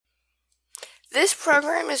This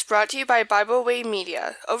program is brought to you by Bible Way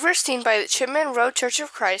Media, overseen by the Chipman Road Church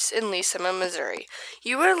of Christ in Lee Summit, Missouri.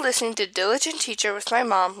 You are listening to Diligent Teacher with my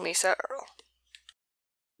mom, Lisa Earle.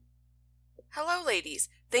 Hello, ladies.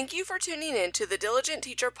 Thank you for tuning in to the Diligent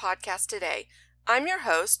Teacher podcast today. I'm your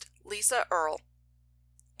host, Lisa Earle.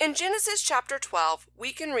 In Genesis chapter 12,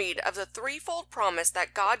 we can read of the threefold promise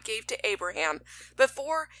that God gave to Abraham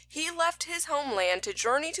before he left his homeland to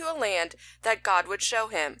journey to a land that God would show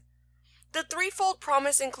him. The threefold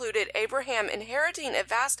promise included Abraham inheriting a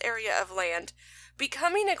vast area of land,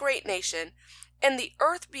 becoming a great nation, and the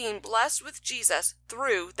earth being blessed with Jesus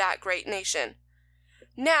through that great nation.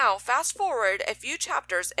 Now, fast forward a few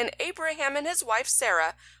chapters, and Abraham and his wife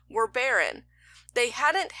Sarah were barren. They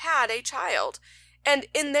hadn't had a child, and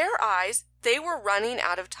in their eyes, they were running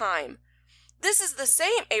out of time. This is the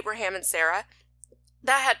same Abraham and Sarah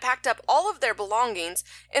that had packed up all of their belongings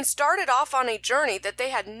and started off on a journey that they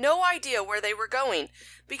had no idea where they were going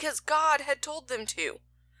because God had told them to.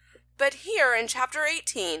 But here in chapter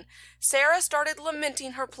 18, Sarah started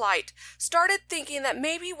lamenting her plight, started thinking that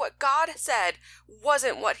maybe what God said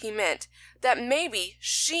wasn't what he meant, that maybe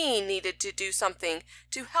she needed to do something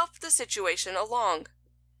to help the situation along.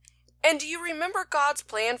 And do you remember God's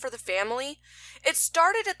plan for the family? It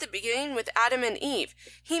started at the beginning with Adam and Eve.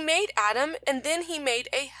 He made Adam, and then he made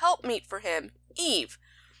a helpmeet for him, Eve.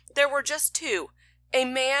 There were just two, a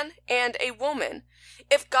man and a woman.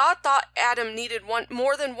 If God thought Adam needed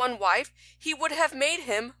more than one wife, he would have made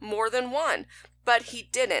him more than one. But he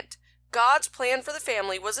didn't. God's plan for the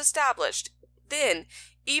family was established then,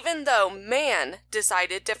 even though man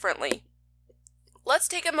decided differently. Let's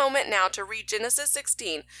take a moment now to read Genesis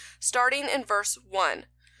 16, starting in verse 1.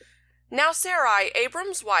 Now Sarai,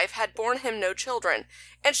 Abram's wife, had borne him no children,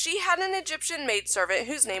 and she had an Egyptian maidservant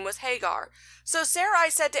whose name was Hagar. So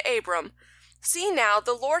Sarai said to Abram, "See now,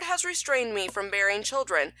 the Lord has restrained me from bearing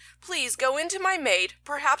children. Please go into my maid,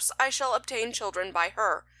 perhaps I shall obtain children by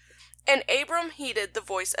her." And Abram heeded the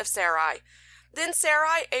voice of Sarai. Then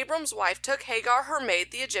Sarai, Abram's wife, took Hagar her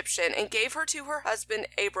maid, the Egyptian, and gave her to her husband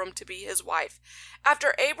Abram to be his wife,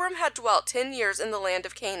 after Abram had dwelt 10 years in the land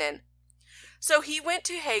of Canaan. So he went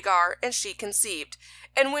to Hagar, and she conceived.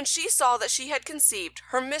 And when she saw that she had conceived,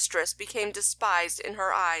 her mistress became despised in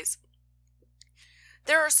her eyes.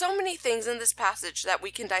 There are so many things in this passage that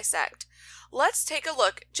we can dissect. Let's take a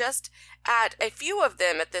look just at a few of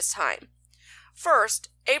them at this time. First,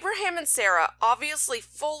 Abraham and Sarah obviously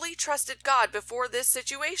fully trusted God before this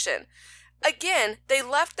situation. Again, they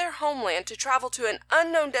left their homeland to travel to an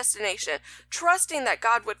unknown destination, trusting that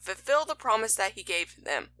God would fulfill the promise that he gave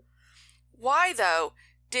them. Why, though,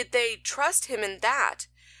 did they trust him in that?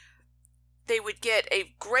 They would get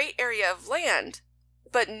a great area of land,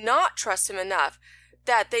 but not trust him enough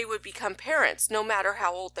that they would become parents, no matter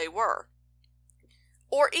how old they were.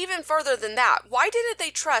 Or even further than that, why didn't they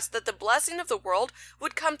trust that the blessing of the world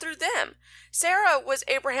would come through them? Sarah was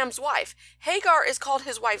Abraham's wife. Hagar is called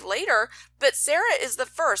his wife later, but Sarah is the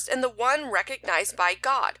first and the one recognized by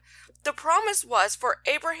God. The promise was for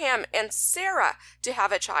Abraham and Sarah to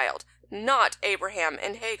have a child, not Abraham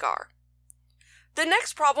and Hagar. The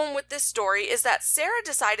next problem with this story is that Sarah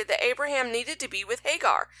decided that Abraham needed to be with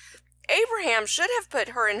Hagar. Abraham should have put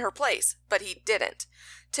her in her place, but he didn't.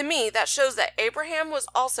 To me, that shows that Abraham was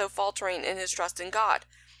also faltering in his trust in God.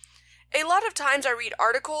 A lot of times I read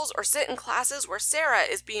articles or sit in classes where Sarah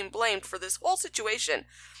is being blamed for this whole situation,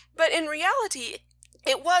 but in reality,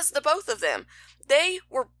 it was the both of them. They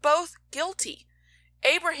were both guilty.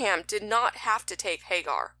 Abraham did not have to take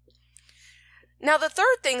Hagar. Now, the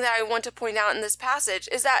third thing that I want to point out in this passage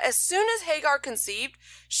is that as soon as Hagar conceived,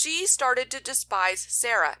 she started to despise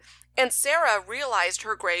Sarah, and Sarah realized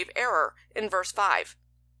her grave error in verse 5.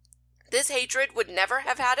 This hatred would never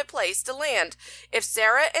have had a place to land if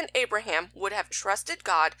Sarah and Abraham would have trusted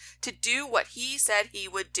God to do what he said he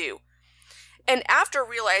would do. And after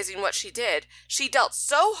realizing what she did, she dealt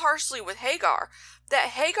so harshly with Hagar that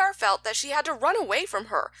Hagar felt that she had to run away from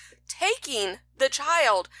her, taking the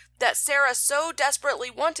child that Sarah so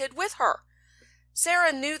desperately wanted with her.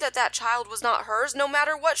 Sarah knew that that child was not hers, no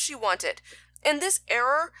matter what she wanted. And this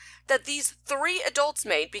error that these three adults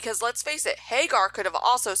made, because let's face it, Hagar could have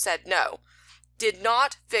also said no, did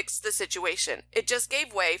not fix the situation. It just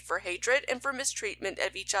gave way for hatred and for mistreatment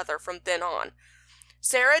of each other from then on.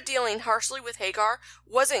 Sarah dealing harshly with Hagar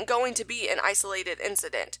wasn't going to be an isolated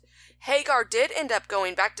incident. Hagar did end up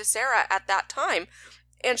going back to Sarah at that time,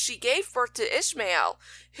 and she gave birth to Ishmael,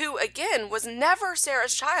 who again was never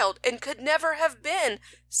Sarah's child and could never have been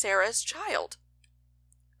Sarah's child.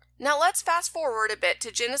 Now let's fast forward a bit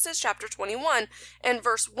to Genesis chapter 21 and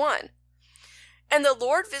verse 1. And the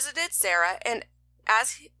Lord visited Sarah, and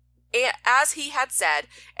as he had said,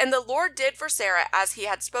 and the Lord did for Sarah as he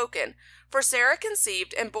had spoken. For Sarah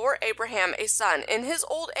conceived and bore Abraham a son in his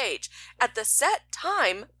old age, at the set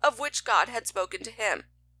time of which God had spoken to him.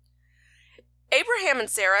 Abraham and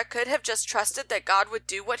Sarah could have just trusted that God would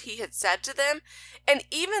do what he had said to them, and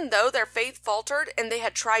even though their faith faltered and they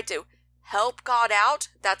had tried to help God out,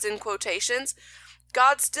 that's in quotations,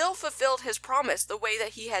 God still fulfilled his promise the way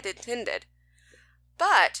that he had intended.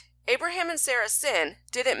 But Abraham and Sarah's sin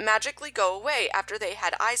didn't magically go away after they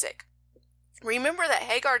had Isaac. Remember that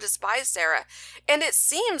Hagar despised Sarah, and it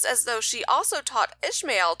seems as though she also taught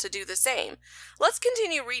Ishmael to do the same. Let's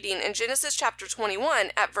continue reading in Genesis chapter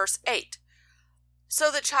 21 at verse 8. So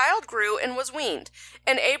the child grew and was weaned,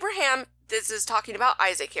 and Abraham, this is talking about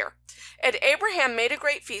Isaac here, and Abraham made a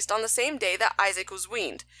great feast on the same day that Isaac was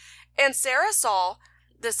weaned. And Sarah saw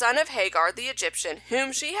the son of Hagar the Egyptian,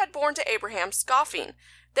 whom she had borne to Abraham, scoffing.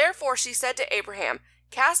 Therefore she said to Abraham,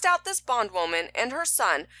 Cast out this bondwoman and her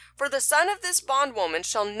son, for the son of this bondwoman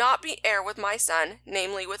shall not be heir with my son,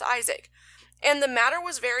 namely with Isaac. And the matter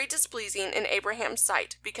was very displeasing in Abraham's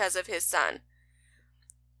sight because of his son.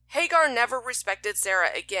 Hagar never respected Sarah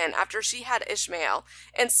again after she had Ishmael,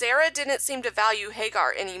 and Sarah didn't seem to value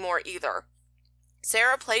Hagar anymore either.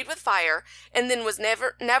 Sarah played with fire and then was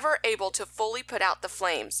never able to fully put out the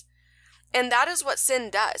flames. And that is what sin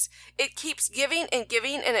does. It keeps giving, and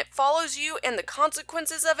it follows you, and the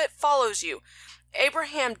consequences of it follows you.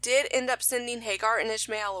 Abraham did end up sending Hagar and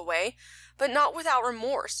Ishmael away, but not without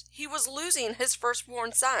remorse. He was losing his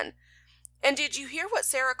firstborn son. And did you hear what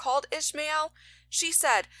Sarah called Ishmael? She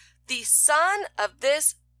said, The son of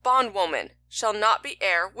this bondwoman shall not be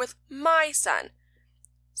heir with my son.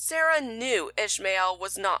 Sarah knew Ishmael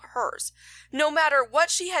was not hers. No matter what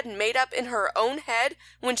she had made up in her own head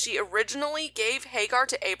when she originally gave Hagar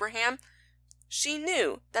to Abraham, she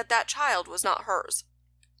knew that that child was not hers.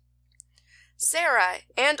 Sarah,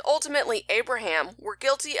 and ultimately Abraham, were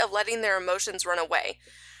guilty of letting their emotions run away.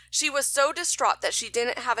 She was so distraught that she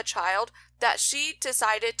didn't have a child that she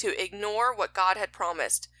decided to ignore what God had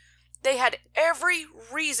promised. They had every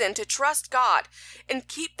reason to trust God and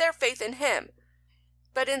keep their faith in Him.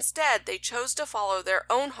 But instead, they chose to follow their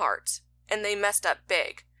own hearts, and they messed up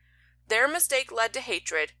big. Their mistake led to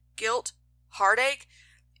hatred, guilt, heartache,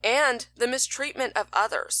 and the mistreatment of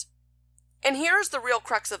others. And here's the real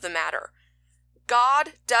crux of the matter.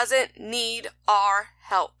 God doesn't need our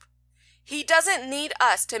help. He doesn't need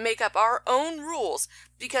us to make up our own rules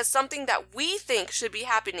because something that we think should be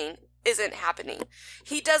happening isn't happening.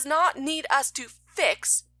 He does not need us to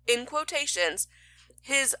fix, in quotations,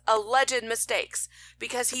 his alleged mistakes,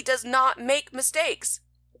 because he does not make mistakes.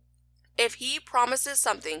 If he promises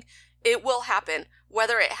something, it will happen,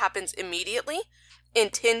 whether it happens immediately, in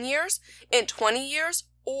 10 years, in 20 years,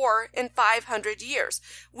 or in 500 years.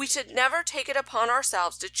 We should never take it upon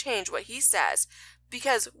ourselves to change what he says,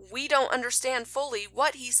 because we don't understand fully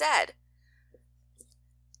what he said.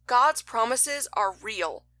 God's promises are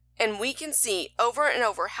real, and we can see over and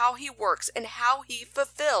over how he works and how he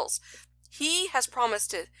fulfills. He has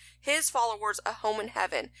promised to his followers a home in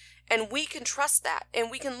heaven, and we can trust that, and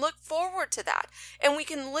we can look forward to that, and we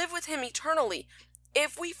can live with him eternally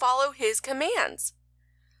if we follow his commands.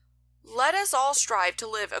 Let us all strive to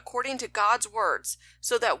live according to God's words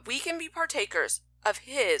so that we can be partakers of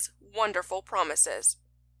his wonderful promises.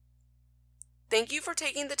 Thank you for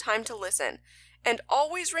taking the time to listen, and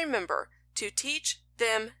always remember to teach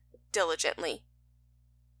them diligently.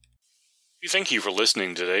 We thank you for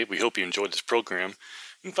listening today. We hope you enjoyed this program.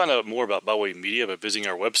 You can find out more about Byway Media by visiting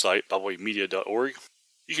our website, bywaymedia.org.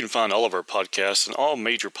 You can find all of our podcasts on all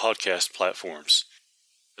major podcast platforms.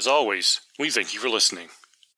 As always, we thank you for listening.